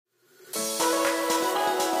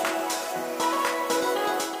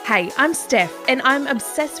Hey, I'm Steph, and I'm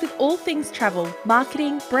obsessed with all things travel,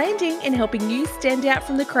 marketing, branding, and helping you stand out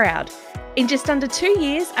from the crowd. In just under 2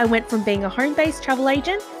 years, I went from being a home-based travel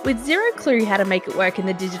agent with zero clue how to make it work in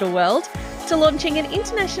the digital world to launching an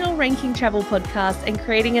international ranking travel podcast and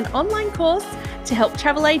creating an online course to help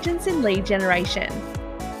travel agents in lead generation.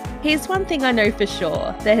 Here's one thing I know for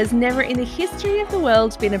sure. There has never in the history of the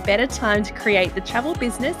world been a better time to create the travel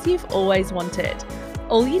business you've always wanted.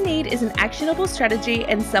 All you need is an actionable strategy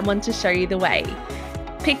and someone to show you the way.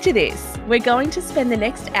 Picture this. We're going to spend the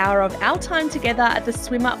next hour of our time together at the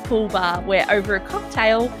Swim Up Pool Bar, where over a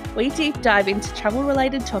cocktail, we deep dive into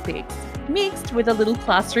travel-related topics, mixed with a little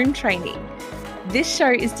classroom training. This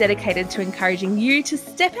show is dedicated to encouraging you to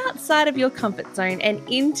step outside of your comfort zone and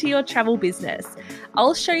into your travel business.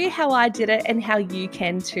 I'll show you how I did it and how you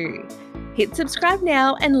can too. Hit subscribe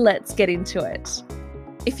now and let's get into it.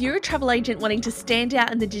 If you're a travel agent wanting to stand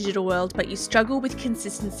out in the digital world but you struggle with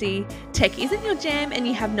consistency, tech isn't your jam and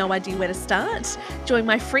you have no idea where to start, join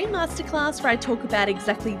my free masterclass where I talk about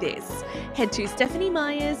exactly this. Head to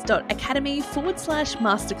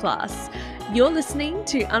stephaniemyers.academy/masterclass. You're listening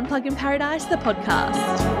to Unplug in Paradise, the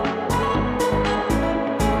podcast.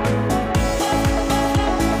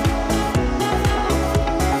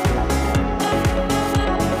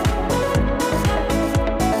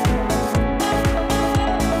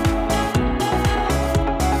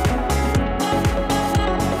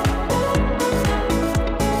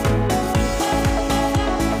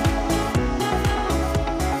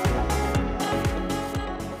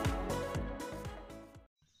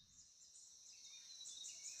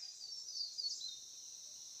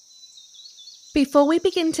 Before we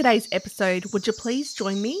begin today's episode, would you please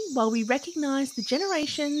join me while we recognise the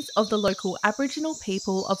generations of the local Aboriginal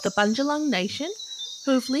people of the Bundjalung Nation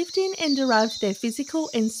who have lived in and derived their physical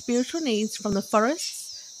and spiritual needs from the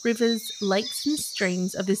forests, rivers, lakes and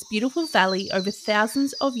streams of this beautiful valley over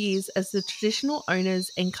thousands of years as the traditional owners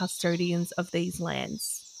and custodians of these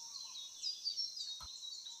lands.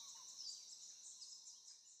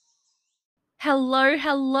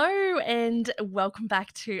 Hello, and welcome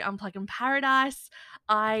back to Unplug in Paradise.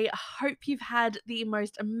 I hope you've had the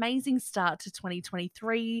most amazing start to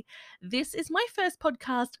 2023. This is my first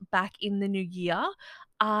podcast back in the new year.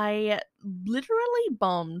 I literally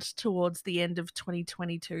bombed towards the end of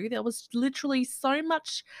 2022. There was literally so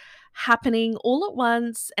much happening all at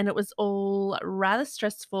once, and it was all rather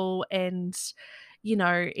stressful. And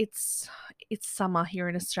it's summer here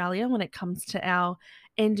in Australia when it comes to our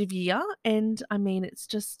end of year, and I mean it's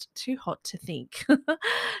just too hot to think.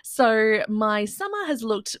 So my summer has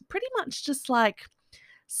looked pretty much just like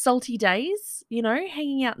salty days,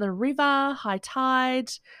 hanging out in the river, high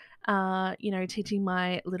tide, teaching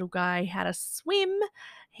my little guy how to swim.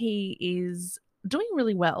 He is doing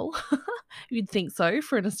really well. You'd think so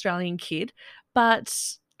for an Australian kid,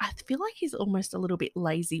 but I feel like he's almost a little bit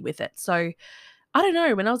lazy with it. So I don't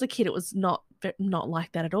know. When I was a kid, it was not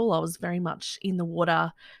like that at all. I was very much in the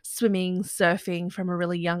water, swimming, surfing from a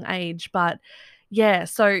really young age. But yeah,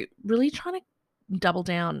 so really trying to double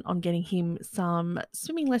down on getting him some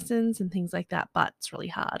swimming lessons and things like that. But it's really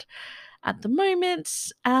hard at the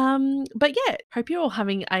moment. But yeah, hope you're all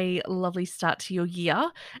having a lovely start to your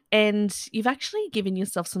year and you've actually given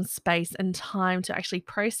yourself some space and time to actually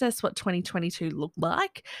process what 2022 looked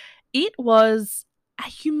like. It was a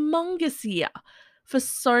humongous year for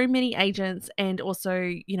so many agents and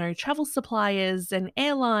also, travel suppliers and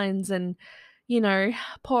airlines and,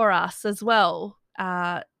 poor us as well,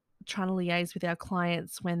 trying to liaise with our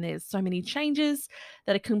clients when there's so many changes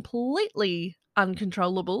that are completely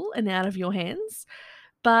uncontrollable and out of your hands.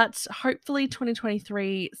 But hopefully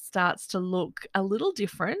 2023 starts to look a little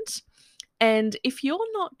different. And if you're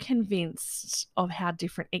not convinced of how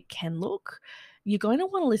different it can look, you're going to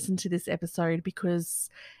want to listen to this episode because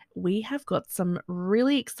we have got some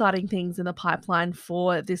really exciting things in the pipeline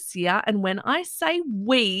for this year. And when I say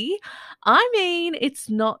we, I mean it's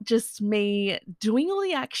not just me doing all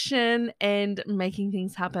the action and making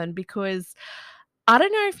things happen, because I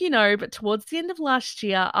don't know if you know, but towards the end of last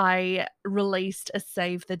year, I released a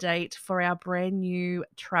save the date for our brand new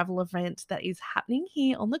travel event that is happening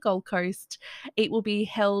here on the Gold Coast. It will be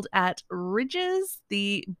held at Ridges,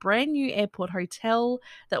 the brand new airport hotel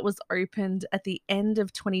that was opened at the end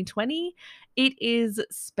of 2020. It is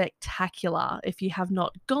spectacular. If you have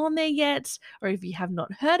not gone there yet, or if you have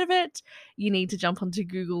not heard of it, you need to jump onto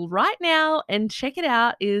Google right now and check it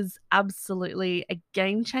out. It is absolutely a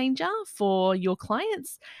game changer for your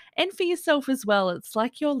clients and for yourself as well. It's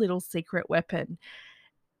like your little secret weapon.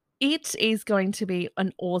 It is going to be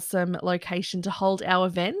an awesome location to hold our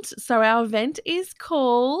event. So our event is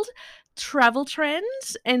called Travel Trend,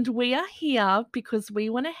 and we are here because we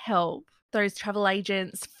want to help those travel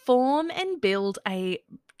agents form and build a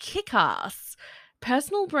kick ass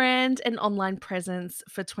personal brand and online presence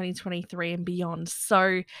for 2023 and beyond.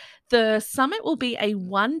 So, the summit will be a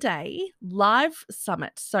 1 day live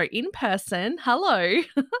summit. So, in person, hello,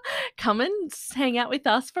 come and hang out with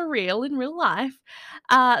us for real in real life.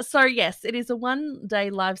 So, yes, it is a 1 day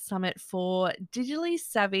live summit for digitally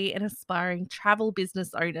savvy and aspiring travel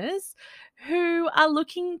business owners who are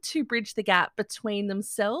looking to bridge the gap between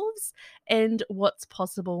themselves and what's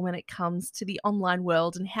possible when it comes to the online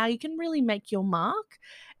world and how you can really make your mark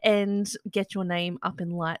and get your name up in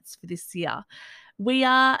lights for this year. We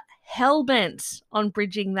are hell bent on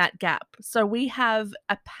bridging that gap. So we have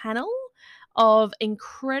a panel of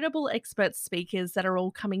incredible expert speakers that are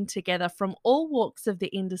all coming together from all walks of the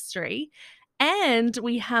industry. And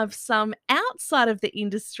we have some outside of the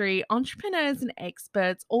industry entrepreneurs and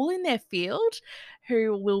experts all in their field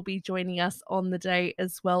who will be joining us on the day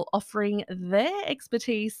as well, offering their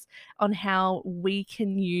expertise on how we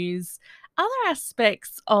can use other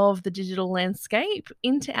aspects of the digital landscape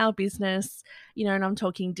into our business, and I'm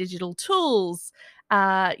talking digital tools,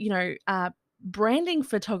 branding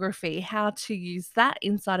photography, how to use that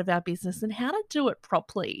inside of our business and how to do it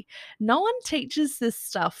properly. No one teaches this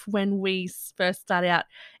stuff when we first start out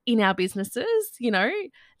in our businesses.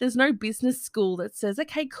 There's no business school that says,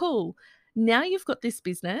 okay, cool. Now you've got this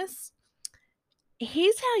business.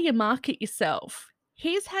 Here's how you market yourself.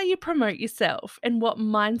 Here's how you promote yourself and what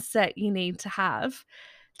mindset you need to have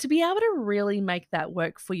to be able to really make that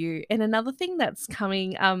work for you. And another thing that's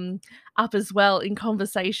coming up as well in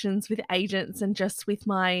conversations with agents and just with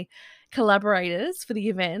my collaborators for the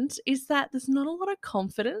event is that there's not a lot of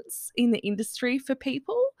confidence in the industry for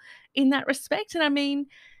people in that respect. And I mean,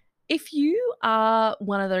 if you are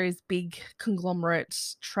one of those big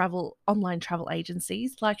conglomerate online travel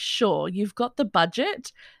agencies, like sure, you've got the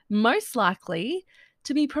budget, most likely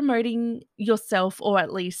to be promoting yourself or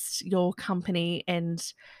at least your company,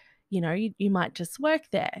 and you might just work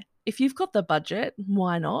there. If you've got the budget,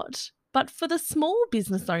 why not? But for the small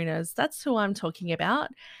business owners, that's who I'm talking about.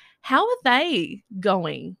 How are they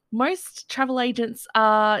going? Most travel agents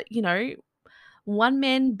are, one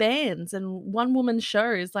man bands and one woman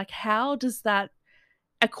shows. Like, how does that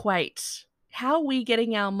equate? How are we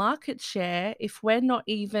getting our market share if we're not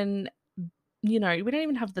even, we don't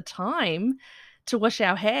even have the time to wash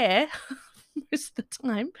our hair most of the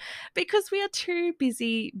time because we are too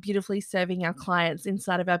busy beautifully serving our clients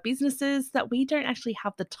inside of our businesses that we don't actually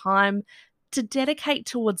have the time to dedicate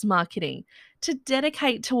towards marketing, to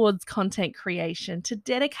dedicate towards content creation, to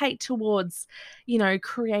dedicate towards,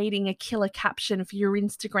 creating a killer caption for your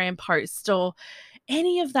Instagram post or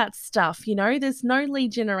any of that stuff. There's no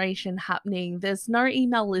lead generation happening, there's no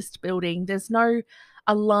email list building, there's no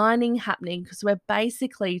aligning happening because we're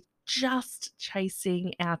basically just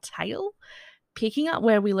chasing our tail, picking up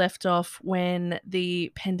where we left off when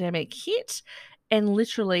the pandemic hit. And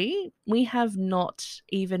literally, we have not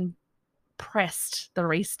even pressed the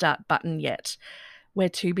restart button yet. We're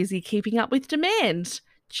too busy keeping up with demand,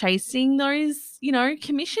 chasing those,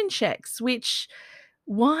 commission checks, which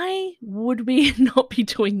why would we not be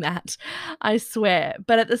doing that? I swear.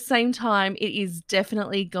 But at the same time, it is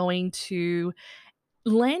definitely going to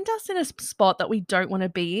land us in a spot that we don't want to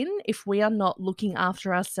be in if we are not looking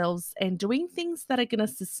after ourselves and doing things that are going to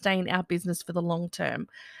sustain our business for the long term.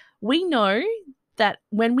 We know that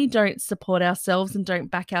when we don't support ourselves and don't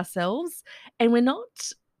back ourselves, and we're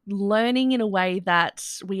not learning in a way that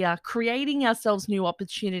we are creating ourselves new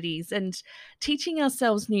opportunities and teaching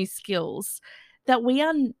ourselves new skills, that we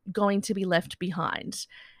are going to be left behind.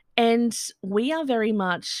 And we are very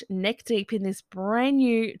much neck deep in this brand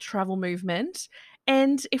new travel movement.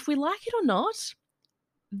 And if we like it or not,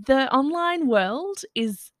 the online world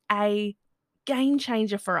is a game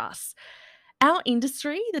changer for us. Our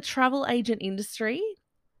industry, the travel agent industry,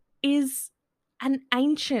 is an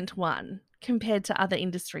ancient one compared to other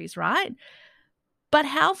industries, right? But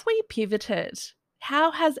how have we pivoted?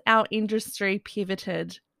 How has our industry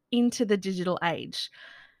pivoted into the digital age?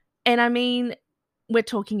 And I mean, we're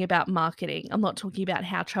talking about marketing. I'm not talking about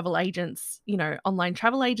how travel agents, online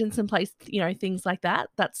travel agents in place, things like that.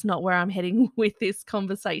 That's not where I'm heading with this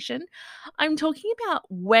conversation. I'm talking about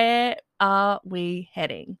where are we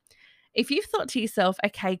heading? If you've thought to yourself,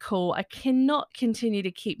 okay, cool, I cannot continue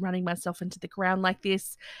to keep running myself into the ground like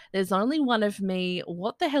this. There's only one of me.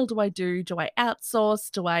 What the hell do I do? Do I outsource?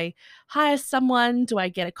 Do I hire someone? Do I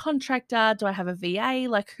get a contractor? Do I have a VA?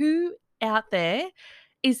 Like, who out there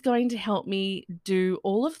is going to help me do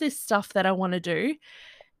all of this stuff that I want to do?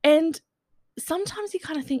 And sometimes you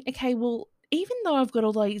kind of think, okay, well, even though I've got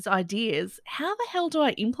all these ideas, how the hell do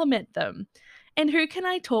I implement them? And who can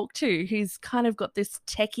I talk to who's kind of got this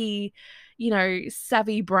techie,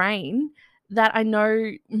 savvy brain that I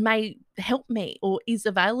know may help me or is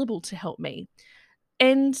available to help me?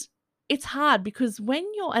 And it's hard because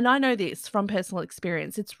and I know this from personal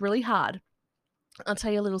experience, it's really hard. I'll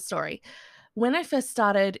tell you a little story. When I first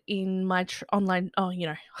started in my online,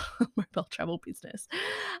 mobile travel business,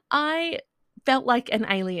 I felt like an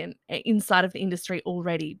alien inside of the industry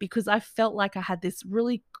already because I felt like I had this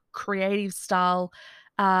really creative style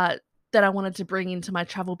uh, that I wanted to bring into my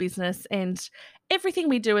travel business. And everything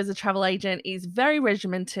we do as a travel agent is very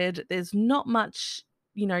regimented. There's not much,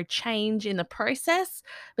 change in the process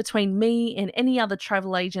between me and any other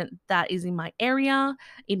travel agent that is in my area,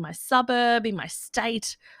 in my suburb, in my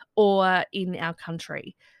state, or in our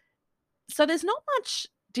country. So there's not much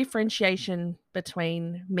differentiation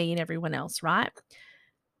between me and everyone else, right?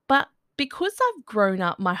 But because I've grown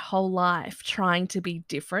up my whole life trying to be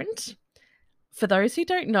different, for those who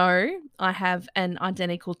don't know, I have an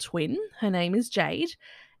identical twin. Her name is Jade.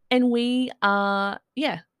 And we are,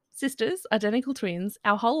 yeah, sisters, identical twins.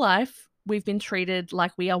 Our whole life, we've been treated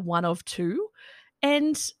like we are one of two.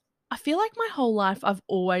 And I feel like my whole life, I've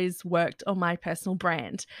always worked on my personal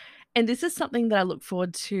brand. And this is something that I look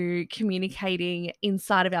forward to communicating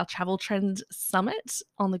inside of our Travel Trend Summit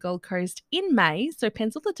on the Gold Coast in May. So,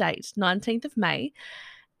 pencil the date, 19th of May.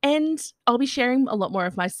 And I'll be sharing a lot more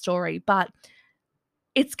of my story. But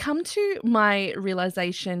it's come to my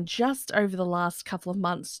realization just over the last couple of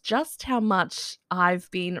months just how much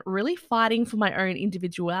I've been really fighting for my own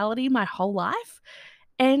individuality my whole life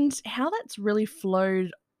and how that's really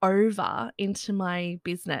flowed over into my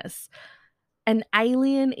business. An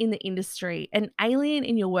alien in the industry, an alien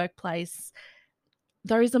in your workplace,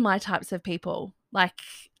 those are my types of people. Like,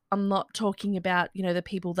 I'm not talking about, the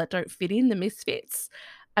people that don't fit in, the misfits.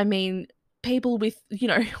 I mean, people with,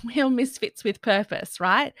 we're misfits with purpose,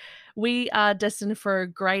 right? We are destined for a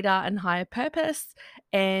greater and higher purpose.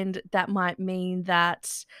 And that might mean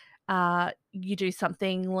that you do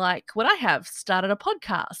something like what I have started a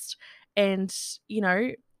podcast and,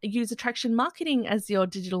 use attraction marketing as your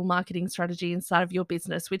digital marketing strategy inside of your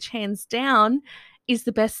business, which hands down is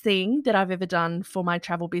the best thing that I've ever done for my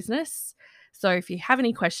travel business. So if you have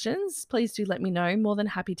any questions, please do let me know. More than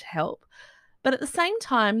happy to help. But at the same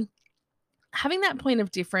time, having that point of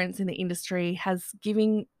difference in the industry has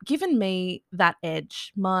given me that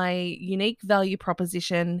edge, my unique value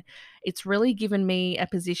proposition. It's really given me a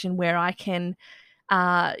position where I can,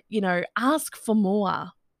 ask for more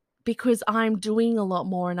because I'm doing a lot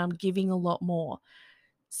more and I'm giving a lot more.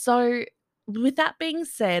 So, with that being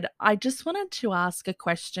said, I just wanted to ask a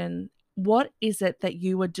question. What is it that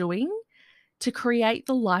you are doing to create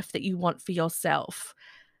the life that you want for yourself?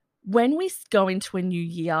 When we go into a new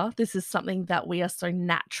year, this is something that we are so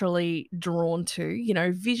naturally drawn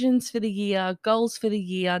to, visions for the year, goals for the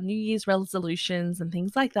year, New Year's resolutions, and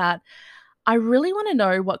things like that. I really want to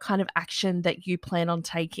know what kind of action that you plan on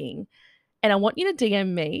taking. And I want you to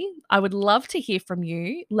DM me. I would love to hear from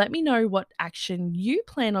you. Let me know what action you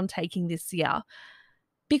plan on taking this year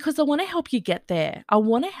because I want to help you get there. I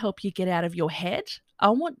want to help you get out of your head. I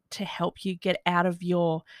want to help you get out of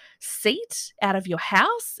your seat, out of your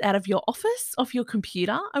house, out of your office, off your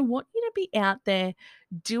computer. I want you to be out there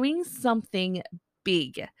doing something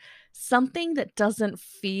big, something that doesn't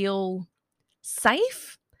feel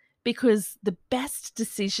safe because the best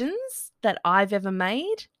decisions that I've ever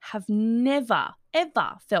made have never,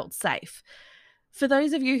 ever felt safe. For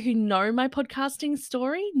those of you who know my podcasting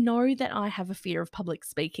story, know that I have a fear of public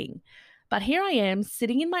speaking. But here I am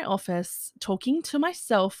sitting in my office talking to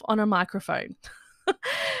myself on a microphone.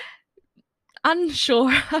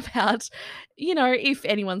 Unsure about, if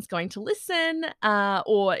anyone's going to listen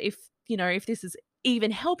or if this is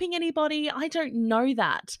even helping anybody. I don't know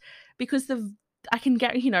that because I can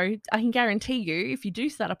guarantee you if you do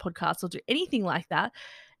start a podcast or do anything like that,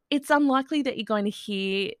 it's unlikely that you're going to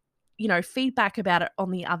hear, feedback about it on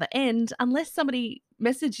the other end unless somebody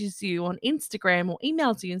messages you on Instagram or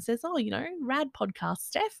emails you and says, "Oh, rad podcast,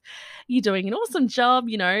 Steph. You're doing an awesome job.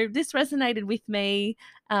 This resonated with me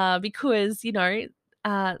because,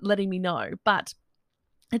 letting me know." But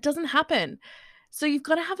it doesn't happen. So you've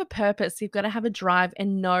got to have a purpose, you've got to have a drive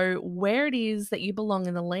and know where it is that you belong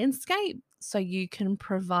in the landscape so you can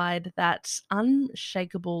provide that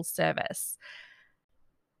unshakable service.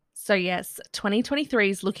 So, yes,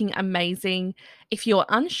 2023 is looking amazing. If you're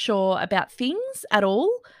unsure about things at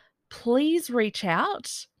all, please reach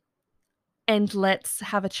out and let's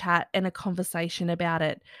have a chat and a conversation about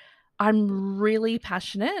it. I'm really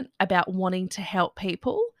passionate about wanting to help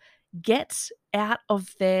people get out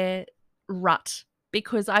of their rut,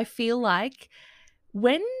 because I feel like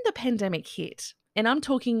when the pandemic hit, and I'm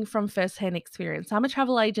talking from firsthand experience, I'm a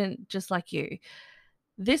travel agent just like you.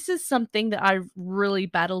 This is something that I really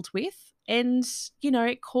battled with. And,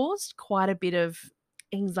 it caused quite a bit of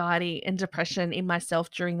anxiety and depression in myself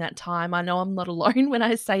during that time. I know I'm not alone when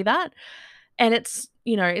I say that. And it's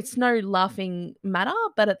no laughing matter,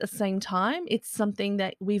 but at the same time, it's something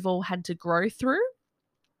that we've all had to grow through.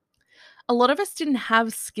 A lot of us didn't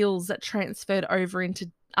have skills that transferred over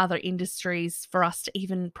into other industries for us to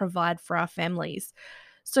even provide for our families.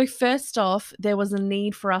 So, first off, there was a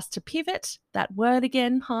need for us to pivot. That word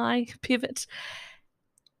again, hi, pivot,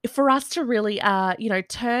 for us to really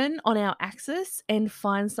turn on our axis and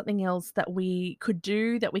find something else that we could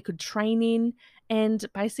do, that we could train in, and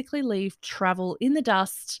basically leave travel in the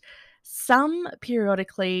dust, some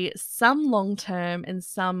periodically, some long term, and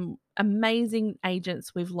some amazing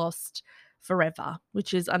agents we've lost forever,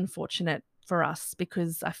 which is unfortunate for us,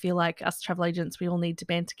 because I feel like us travel agents, we all need to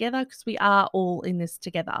band together because we are all in this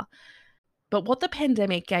together. But what the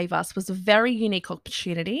pandemic gave us was a very unique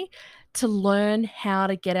opportunity to learn how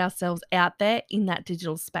to get ourselves out there in that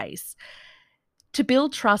digital space, to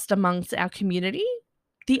build trust amongst our community.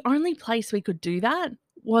 The only place we could do that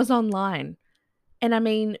was online. And I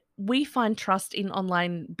mean, we find trust in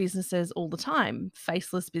online businesses all the time,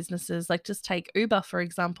 faceless businesses. Like, just take Uber, for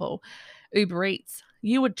example, Uber Eats.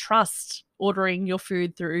 You would trust ordering your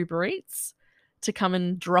food through Uber Eats to come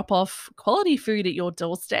and drop off quality food at your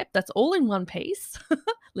doorstep. That's all in one piece,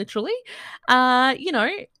 literally.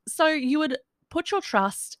 So you would put your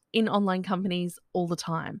trust in online companies all the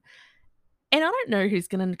time. And I don't know who's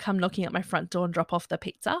going to come knocking at my front door and drop off the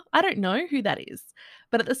pizza. I don't know who that is.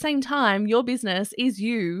 But at the same time, your business is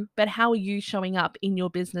you, but how are you showing up in your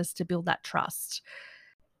business to build that trust?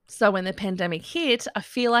 So when the pandemic hit, I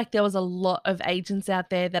feel like there was a lot of agents out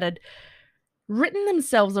there that had written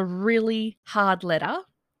themselves a really hard letter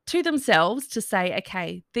to themselves to say,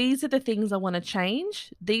 okay, these are the things I want to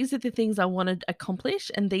change. These are the things I want to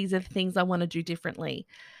accomplish. And these are the things I want to do differently.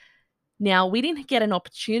 Now, we didn't get an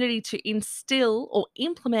opportunity to instill or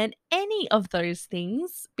implement any of those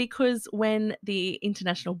things, because when the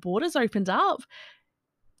international borders opened up,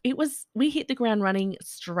 we hit the ground running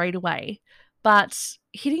straight away. But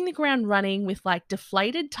hitting the ground running with like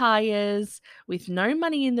deflated tires, with no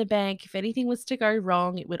money in the bank, if anything was to go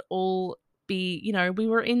wrong, it would all be, we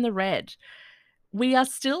were in the red. We are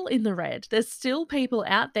still in the red. There's still people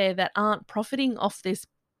out there that aren't profiting off this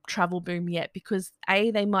travel boom yet, because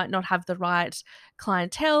A, they might not have the right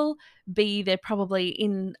clientele, B, they're probably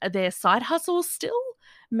in their side hustles still.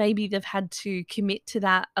 Maybe they've had to commit to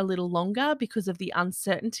that a little longer because of the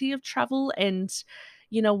uncertainty of travel. And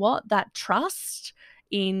you know what? That trust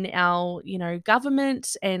in our,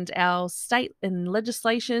 government and our state and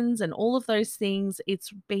legislations and all of those things,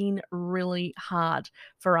 it's been really hard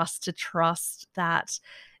for us to trust that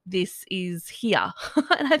this is here.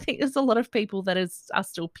 And I think there's a lot of people that are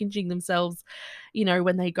still pinching themselves,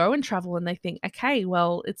 when they go and travel and they think, okay,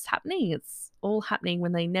 well, it's happening. It's all happening,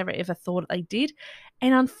 when they never ever thought they did.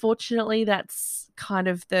 And unfortunately, that's kind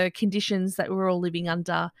of the conditions that we're all living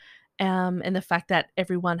under. And the fact that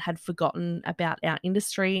everyone had forgotten about our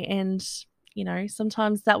industry. And,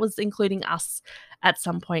 sometimes that was including us at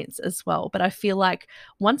some points as well. But I feel like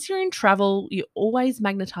once you're in travel, you always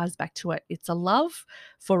magnetize back to it. It's a love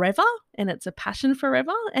forever, and it's a passion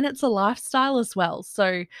forever, and it's a lifestyle as well.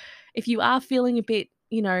 So if you are feeling a bit,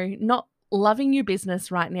 not loving your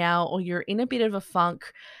business right now, or you're in a bit of a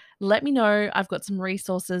funk, let me know. I've got some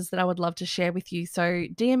resources that I would love to share with you. So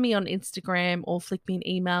DM me on Instagram or flick me an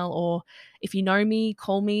email, or if you know me,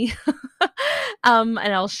 call me. And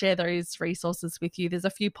I'll share those resources with you. There's a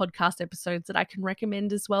few podcast episodes that I can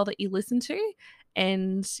recommend as well that you listen to.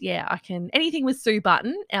 And yeah, anything with Sue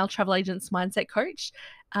Button, our travel agent's mindset coach.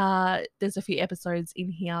 There's a few episodes in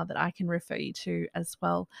here that I can refer you to as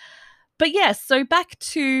well. But yes, so back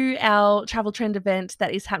to our travel trend event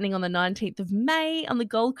that is happening on the 19th of May on the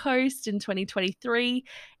Gold Coast in 2023.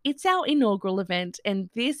 It's our inaugural event,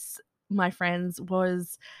 and this, my friends,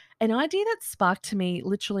 was an idea that sparked to me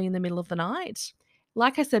literally in the middle of the night.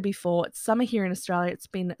 Like I said before, it's summer here in Australia. It's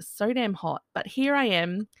been so damn hot, but here I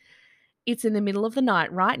am. It's in the middle of the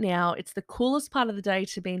night right now. It's the coolest part of the day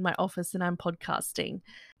to be in my office, and I'm podcasting.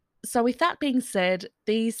 So with that being said,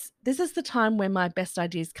 this is the time where my best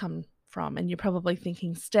ideas come from. And you're probably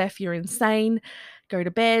thinking, Steph, you're insane. Go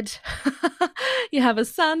to bed. You have a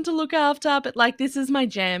son to look after. But like, this is my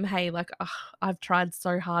jam. Hey, like, I've tried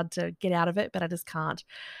so hard to get out of it, but I just can't.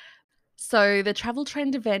 So the Travel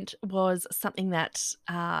Trend event was something that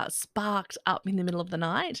sparked up in the middle of the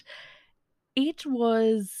night. It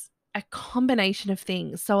was a combination of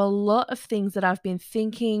things. So a lot of things that I've been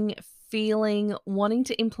thinking, feeling, wanting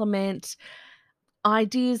to implement,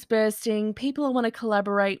 ideas bursting, people I want to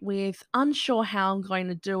collaborate with, unsure how I'm going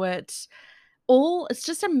to do it. All it's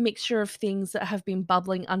just a mixture of things that have been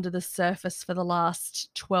bubbling under the surface for the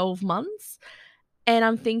last 12 months. And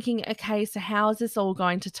I'm thinking, okay, so how is this all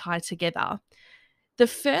going to tie together? The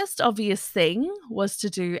first obvious thing was to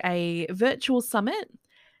do a virtual summit.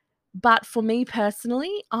 But for me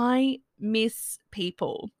personally, I miss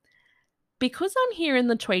people. Because I'm here in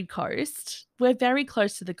the Tweed Coast, we're very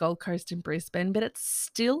close to the Gold Coast in Brisbane, but it's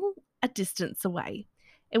still a distance away.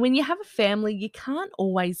 And when you have a family, you can't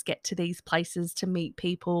always get to these places to meet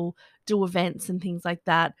people, do events and things like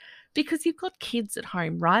that because you've got kids at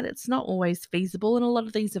home, right? It's not always feasible. And a lot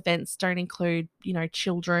of these events don't include,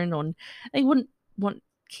 children, or they wouldn't want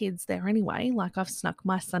kids there anyway. Like I've snuck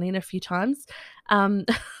my son in a few times. Um,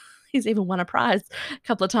 he's even won a prize a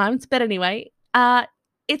couple of times. But anyway,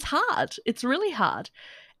 it's hard. It's really hard.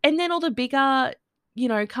 And then all the bigger,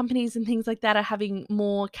 companies and things like that are having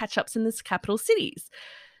more catch ups in the capital cities.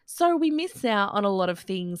 So we miss out on a lot of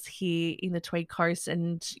things here in the Tweed Coast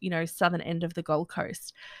and, southern end of the Gold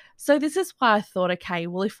Coast. So this is why I thought, okay,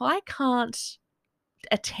 well, if I can't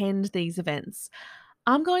attend these events,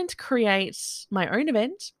 I'm going to create my own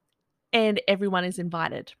event and everyone is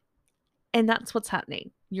invited. And that's what's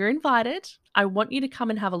happening. You're invited. I want you to come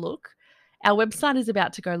and have a look. Our website is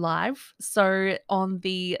about to go live. So on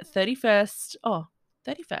the 31st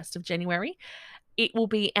of January, it will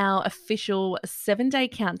be our official 7-day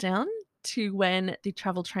countdown to when the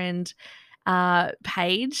Travel Trend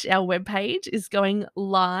page, our webpage, is going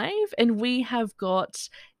live. And we have got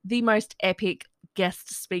the most epic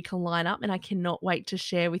guest speaker lineup, and I cannot wait to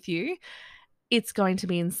share with you. It's going to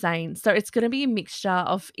be insane. So it's going to be a mixture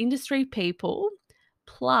of industry people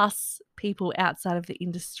plus people outside of the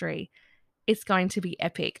industry. It's going to be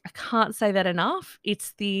epic. I can't say that enough.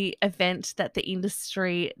 It's the event that the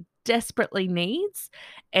industry desperately needs,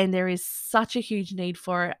 and there is such a huge need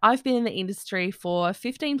for it. I've been in the industry for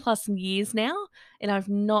 15 plus years now, and I've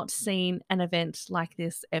not seen an event like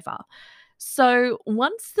this ever. So,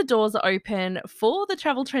 once the doors are open for the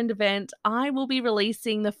Travel Trend event, I will be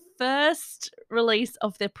releasing the first release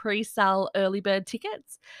of the pre sale early bird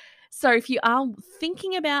tickets. So, if you are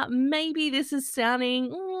thinking about maybe this is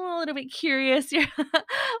sounding a little bit curious,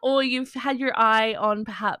 or you've had your eye on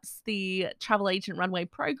perhaps the Travel Agent Runway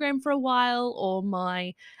program for a while, or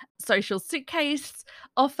my social suitcase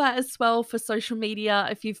offer as well for social media,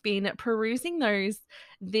 if you've been perusing those,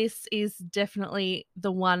 this is definitely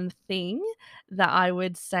the one thing that I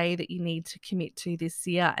would say that you need to commit to this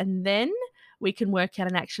year. And then we can work out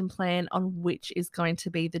an action plan on which is going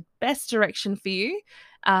to be the best direction for you.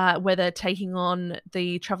 Whether taking on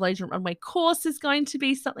the Travel Agent Runway course is going to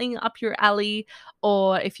be something up your alley,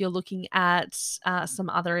 or if you're looking at some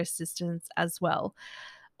other assistance as well.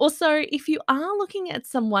 Also, if you are looking at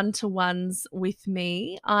some one-to-ones with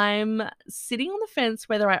me, I'm sitting on the fence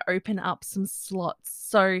whether I open up some slots.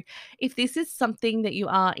 So if this is something that you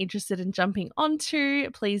are interested in jumping onto,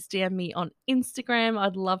 please DM me on Instagram.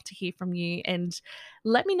 I'd love to hear from you and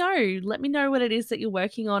let me know. Let me know what it is that you're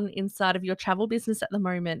working on inside of your travel business at the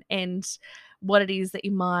moment and what it is that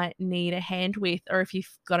you might need a hand with, or if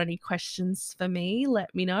you've got any questions for me,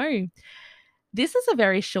 let me know. This is a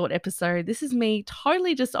very short episode. This is me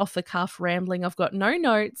totally just off the cuff rambling. I've got no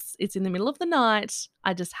notes. It's in the middle of the night.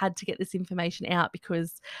 I just had to get this information out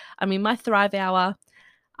because I'm in my Thrive Hour.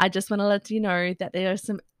 I just want to let you know that there are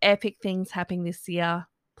some epic things happening this year.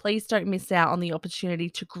 Please don't miss out on the opportunity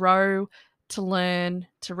to grow, to learn,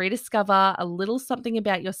 to rediscover a little something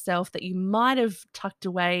about yourself that you might have tucked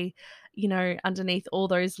away, underneath all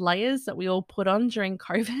those layers that we all put on during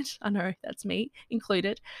COVID. I know that's me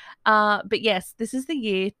included. But yes, this is the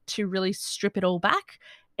year to really strip it all back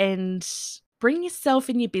and bring yourself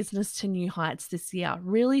and your business to new heights this year.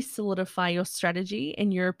 Really solidify your strategy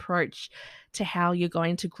and your approach to how you're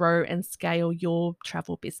going to grow and scale your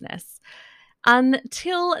travel business.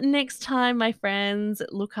 Until next time, my friends,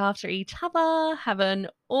 look after each other. Have an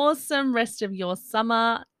awesome rest of your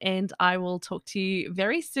summer, and I will talk to you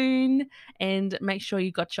very soon. And make sure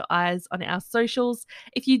you got your eyes on our socials.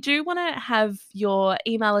 If you do want to have your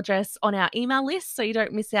email address on our email list so you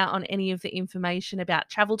don't miss out on any of the information about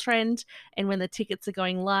Travel Trend and when the tickets are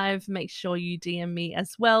going live, make sure you DM me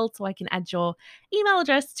as well so I can add your email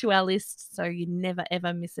address to our list so you never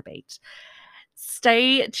ever miss a beat.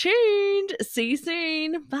 Stay tuned. See you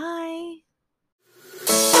soon. Bye.